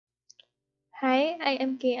Hi, I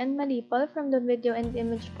am Chae Ann Malipol from the Video and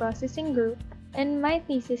Image Processing Group, and my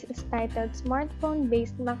thesis is titled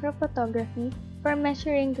Smartphone-Based Macrophotography for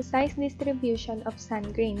Measuring the Size Distribution of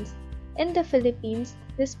Sand Grains. In the Philippines,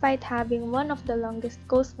 despite having one of the longest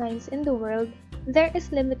coastlines in the world, there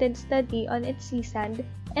is limited study on its sea sand,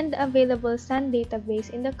 and the available sand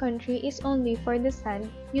database in the country is only for the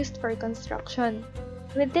sand used for construction.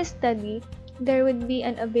 With this study, there would be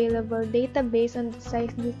an available database on the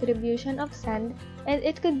size distribution of sand, and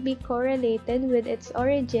it could be correlated with its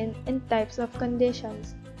origin and types of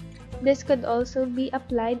conditions. This could also be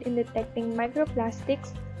applied in detecting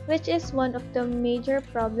microplastics, which is one of the major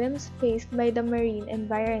problems faced by the marine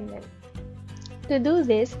environment. To do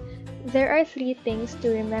this, there are three things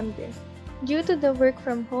to remember. Due to the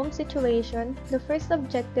work-from-home situation, the first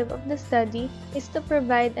objective of the study is to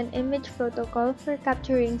provide an image protocol for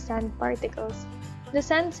capturing sand particles. The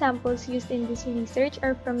sand samples used in this research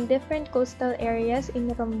are from different coastal areas in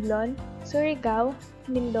Romblon, Surigao,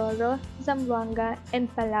 Mindoro, Zamboanga, and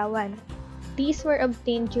Palawan. These were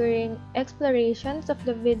obtained during explorations of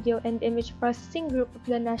the Video and Image Processing Group of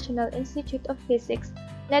the National Institute of Physics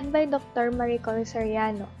led by Dr. Maribor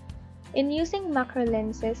Soriano. In using macro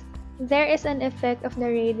lenses, there is an effect of the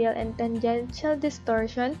radial and tangential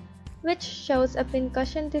distortion, which shows a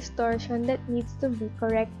pincushion distortion that needs to be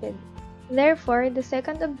corrected. Therefore, the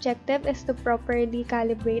second objective is to properly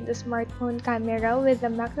calibrate the smartphone camera with the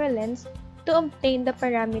macro lens to obtain the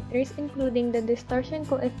parameters including the distortion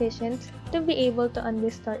coefficients to be able to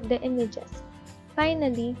undistort the images.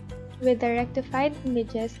 Finally, with the rectified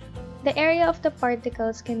images, the area of the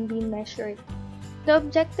particles can be measured. The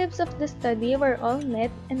objectives of the study were all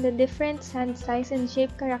met, and the different sand size and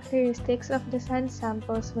shape characteristics of the sand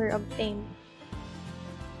samples were obtained.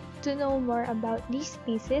 To know more about this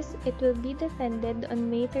thesis, it will be defended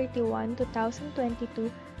on May 31,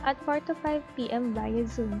 2022 at 4 to 5 p.m. via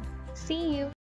Zoom. See you!